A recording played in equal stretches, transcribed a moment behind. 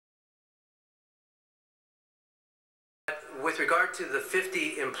with regard to the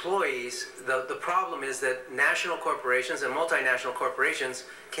 50 employees, the problem is that national corporations and multinational corporations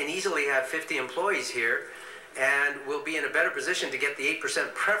can easily have 50 employees here and will be in a better position to get the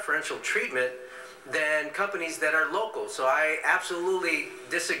 8% preferential treatment than companies that are local. So I absolutely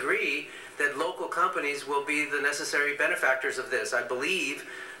disagree that local companies will be the necessary benefactors of this. I believe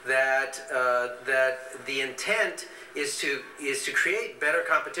that the intent is to create better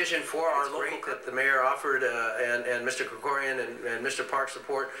competition for our local. That the mayor offered and Mr. Krikorian and Mr. Park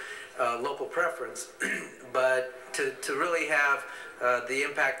support local preference, but to really have the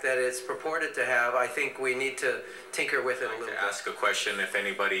impact that it's purported to have, I think we need to tinker with it a little bit. Ask a question if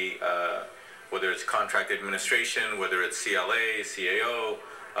anybody, whether it's contract administration, whether it's CLA, CAO,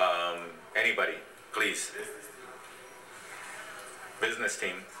 anybody, please. Business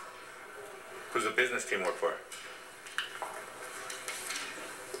team. Who's the business team work for?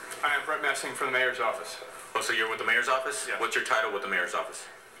 Hi, I'm Brett Messing from the Mayor's Office. Oh, so you're with the Mayor's Office? Yeah. What's your title with the Mayor's Office?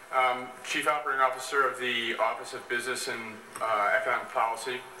 Chief Operating Officer of the Office of Business and Economic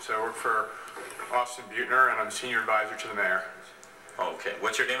Policy. So I work for Austin Buettner, and I'm Senior Advisor to the Mayor. Okay.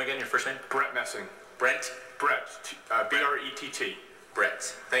 What's your name again, your first name? Brett Messing. Brent? Brett, B-R-E-T-T. Brett.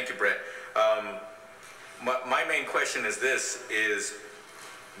 Thank you, Brett. My main question is this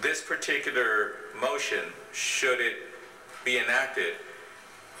particular motion, should it be enacted,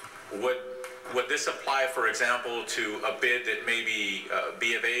 would this apply, for example, to a bid that maybe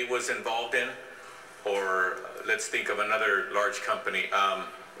B of A was involved in? Or let's think of another large company,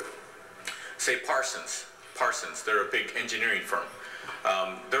 say Parsons. Parsons, they're a big engineering firm.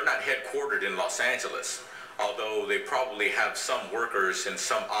 They're not headquartered in Los Angeles, although they probably have some workers in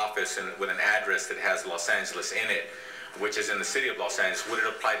some office with an address that has Los Angeles in it, which is in the city of Los Angeles. Would it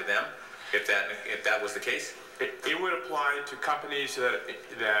apply to them if that was the case? It would apply to companies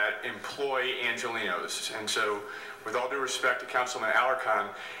that employ Angelenos. And so, with all due respect to Councilman Alarcon,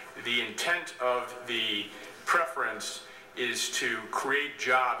 the intent of the preference is to create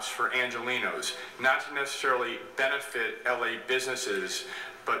jobs for Angelenos, not to necessarily benefit LA businesses,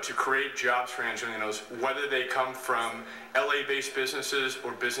 but to create jobs for Angelenos, whether they come from LA-based businesses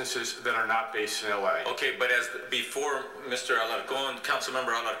or businesses that are not based in LA. Okay, but as before Mr. Alarcon,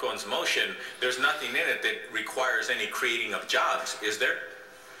 Councilmember Alarcon's motion, there's nothing in it that requires any creating of jobs, is there?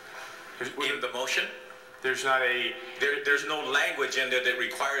 In the motion? There's not a... There's no language in there that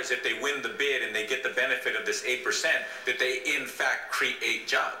requires if they win the bid and they get the benefit of this 8%, that they in fact create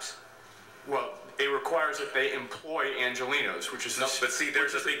jobs. Well, it requires that they employ Angelenos, which is... No, but see,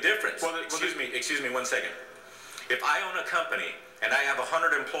 there's a big difference. Well, excuse me 1 second. If I own a company and I have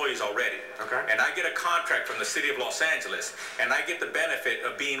 100 employees already, okay, and I get a contract from the city of Los Angeles, and I get the benefit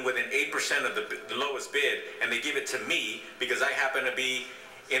of being within 8% of the lowest bid, and they give it to me because I happen to be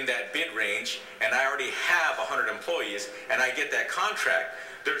in that bid range, and I already have 100 employees, and I get that contract,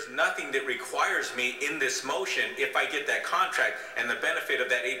 there's nothing that requires me in this motion, if I get that contract and the benefit of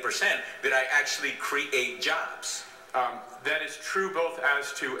that 8%, that I actually create jobs. That is true both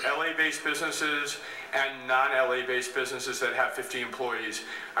as to LA-based businesses and non-LA-based businesses that have 50 employees.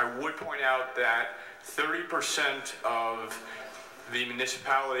 I would point out that 30% of the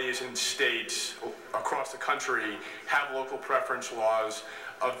municipalities and states across the country have local preference laws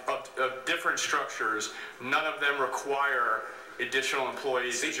of different structures. None of them require additional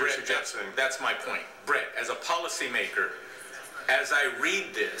employees. See, Brett, that's my point. Brett, as a policymaker, as I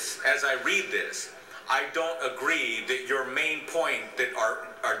read this, I don't agree that your main point that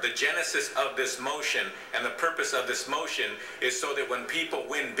are the genesis of this motion and the purpose of this motion is so that when people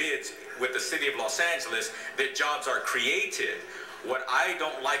win bids with the city of Los Angeles, that jobs are created. What I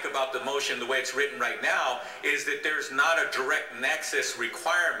don't like about the motion, the way it's written right now, is that there's not a direct nexus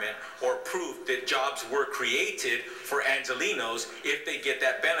requirement or proof that jobs were created for Angelenos if they get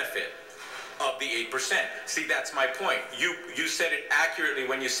that benefit of the 8%. See, that's my point. You said it accurately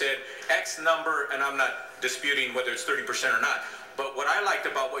when you said X number, and I'm not disputing whether it's 30% or not. But what I liked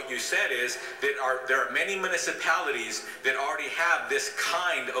about what you said is that there are many municipalities that already have this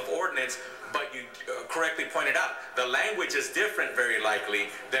kind of ordinance, but you correctly pointed out, the language is different very likely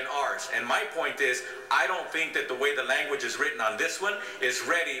than ours. And my point is, I don't think that the way the language is written on this one is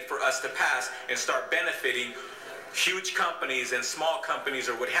ready for us to pass and start benefiting huge companies and small companies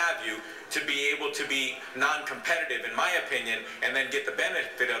or what have you to be able to be non-competitive, in my opinion, and then get the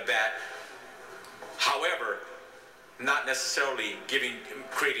benefit of that. However, not necessarily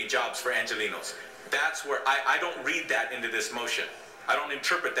creating jobs for Angelenos. That's where I don't read that into this motion. I don't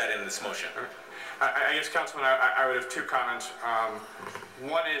interpret that in this motion. I guess, Councilman, I would have two comments.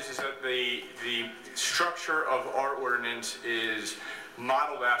 One is that the structure of our ordinance is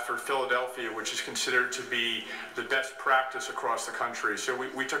modeled after Philadelphia, which is considered to be the best practice across the country. So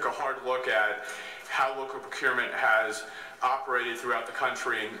we took a hard look at how local procurement has operated throughout the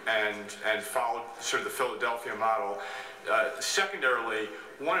country and followed sort of the Philadelphia model. Secondarily,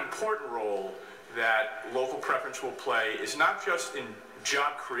 one important role that local preference will play is not just in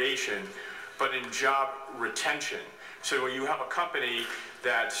job creation, but in job retention. So when you have a company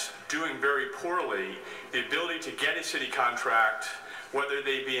that's doing very poorly, the ability to get a city contract, whether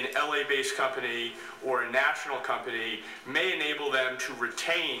they be an LA-based company or a national company, may enable them to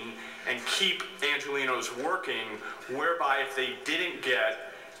retain and keep Angelenos working, whereby if they didn't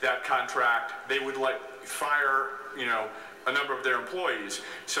get that contract, they would fire, a number of their employees.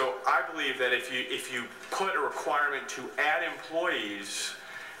 So I believe that if you put a requirement to add employees,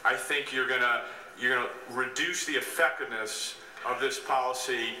 I think you're gonna reduce the effectiveness of this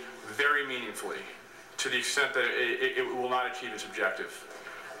policy very meaningfully, to the extent that it will not achieve its objective.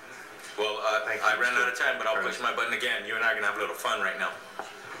 Well, I ran out of time, but I'll push my button again. You and I are gonna have a little fun right now.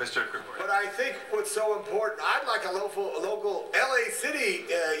 Mr. But I think what's so important, I'd like a local LA City,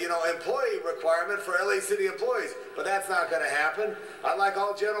 employee requirement for LA City employees, but that's not going to happen. I'd like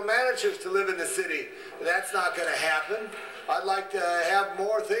all general managers to live in the city. That's not going to happen. I'd like to have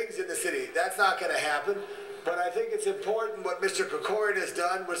more things in the city. That's not going to happen. But I think it's important what Mr. Krikorian has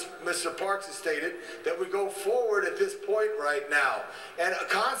done, what Mr. Parks has stated, that we go forward at this point right now and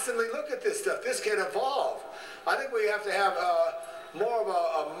constantly look at this stuff. This can evolve. I think we have to have more of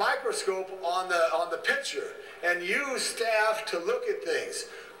a microscope on the picture and use staff to look at things.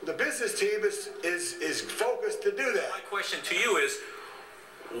 The business team is focused to do that. My question to you is,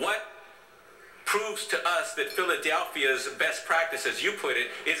 what proves to us that Philadelphia's best practice, as you put it,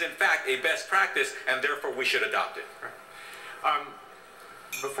 is in fact a best practice and therefore we should adopt it?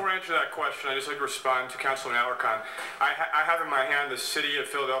 Before I answer that question, I'd just like to respond to Councilman Alarcon. I have in my hand the City of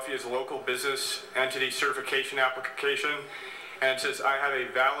Philadelphia's local business entity certification application. And it says, I have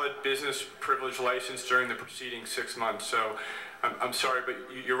a valid business privilege license during the preceding 6 months. So I'm sorry, but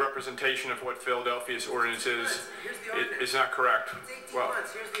your representation of what Philadelphia's ordinance is not correct. It's 18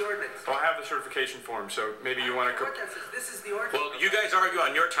 months. Here's the ordinance. Well, I have the certification form, so maybe you want to... This is the ordinance. Well, you guys argue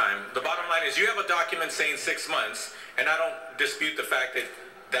on your time. The bottom line is you have a document saying 6 months, and I don't dispute the fact that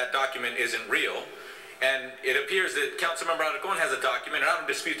that document isn't real. And it appears that Councilmember Alarcon has a document, and I don't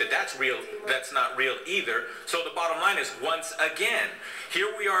dispute that that's real. That's not real either. So the bottom line is, once again,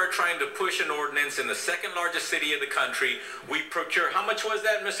 here we are trying to push an ordinance in the second largest city of the country. We procure, how much was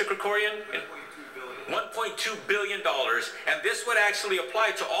that, Mr. Krikorian? $1.2 billion, and this would actually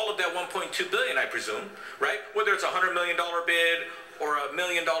apply to all of that $1.2 billion, I presume, right? Whether it's a $100 million bid or a $1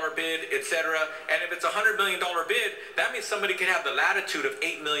 million bid, etc. And if it's a $100 million bid, that means somebody could have the latitude of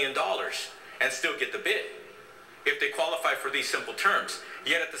 $8 million. And still get the bid if they qualify for these simple terms.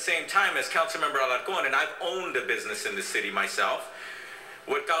 Yet at the same time, as Councilmember Alarcon, and I've owned a business in the city myself,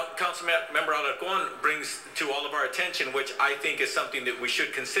 what Councilmember Alarcon brings to all of our attention, which I think is something that we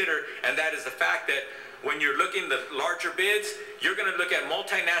should consider, and that is the fact that when you're looking at the larger bids, you're going to look at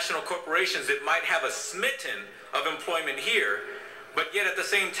multinational corporations that might have a smitten of employment here, but yet at the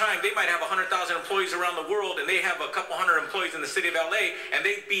same time, they might have 100,000 employees around the world, and they have a couple hundred employees in the city of LA, and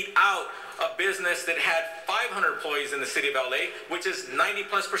they beat out a business that had 500 employees in the city of LA, which is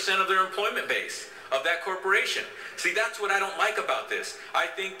 90+% of their employment base of that corporation. See, that's what I don't like about this. I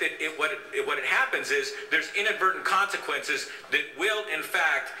think that what it happens is there's inadvertent consequences that will, in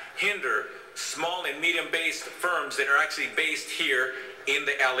fact, hinder small and medium-based firms that are actually based here in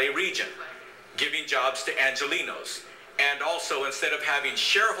the LA region, giving jobs to Angelenos. And also, instead of having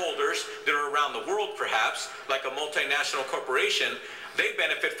shareholders that are around the world, perhaps, like a multinational corporation, they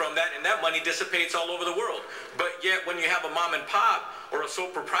benefit from that, and that money dissipates all over the world. But yet, when you have a mom and pop or a sole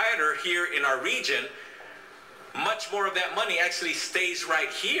proprietor here in our region, much more of that money actually stays right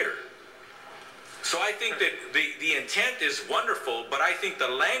here. So I think that the intent is wonderful, but I think the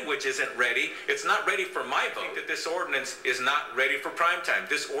language isn't ready. It's not ready for my vote. I think that this ordinance is not ready for prime time.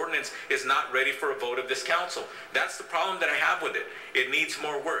 This ordinance is not ready for a vote of this council. That's the problem that I have with it. It needs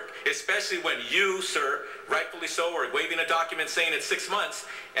more work, especially when you, sir, rightfully so, are waving a document saying it's 6 months,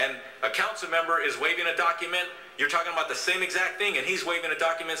 and a council member is waving a document, you're talking about the same exact thing, and he's waving a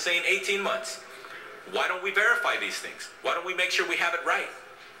document saying 18 months. Why don't we verify these things? Why don't we make sure we have it right?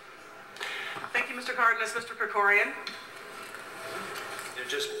 Thank you, Mr. Cardenas. Mr. Krikorian.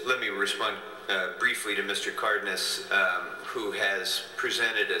 Just let me respond briefly to Mr. Cardenas, who has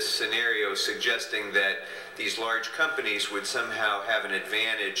presented a scenario suggesting that these large companies would somehow have an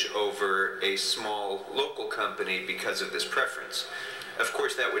advantage over a small local company because of this preference. Of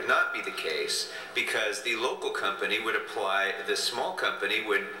course, that would not be the case because the local company would apply, the small company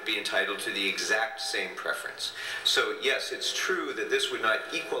would be entitled to the exact same preference. So yes, it's true that this would not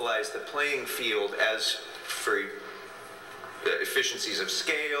equalize the playing field as for efficiencies of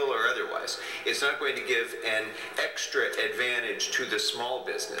scale or otherwise. It's not going to give an extra advantage to the small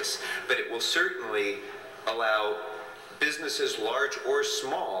business, but it will certainly allow businesses large or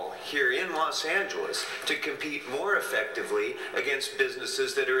small here in Los Angeles to compete more effectively against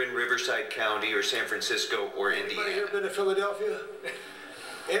businesses that are in Riverside County or San Francisco or Indiana. Anybody here been to Philadelphia?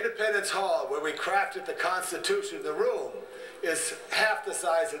 Independence Hall, where we crafted the Constitution, the room is half the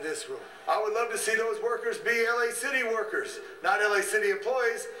size of this room. I would love to see those workers be LA City workers, not LA City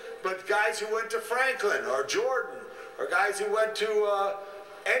employees, but guys who went to Franklin or Jordan, or guys who went to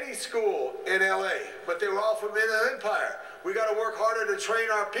any school in LA, but they were all from Inland Empire. We got to work harder to train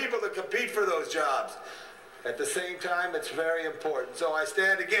our people to compete for those jobs. At the same time, it's very important. So I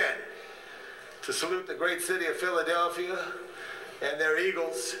stand again to salute the great city of Philadelphia and their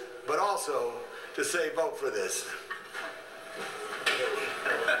Eagles, but also to say vote for this.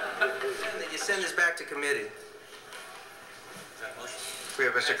 You send this back to committee. We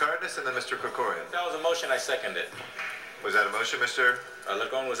have Mr. Cardenas and then Mr. Krikorian. That was a motion, I second it. Was that a motion, Mr.?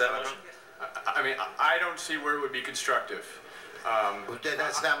 Alarcon, was that a motion? I mean, I don't see where it would be constructive. Well,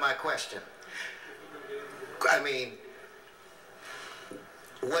 that's not my question. I mean,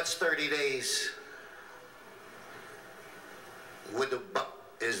 what's 30 days?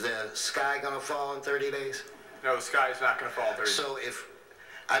 Is the sky going to fall in 30 days? No, the sky is not going to fall in 30 days. So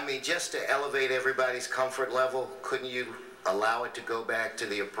just to elevate everybody's comfort level, couldn't you allow it to go back to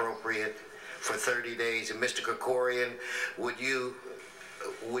the appropriate for 30 days? And Mr. Krikorian, would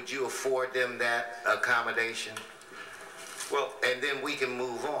you afford them that accommodation? Well, and then we can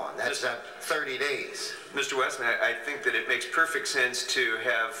move on. That's not 30 days. Mr. Westman, I think that it makes perfect sense to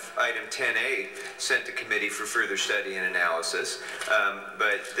have item 10A sent to committee for further study and analysis.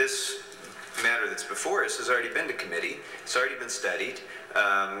 But this matter that's before us has already been to committee. It's already been studied.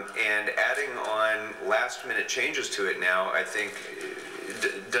 And adding on last-minute changes to it now, I think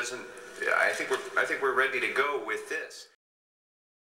doesn't. I think we're ready to go with this.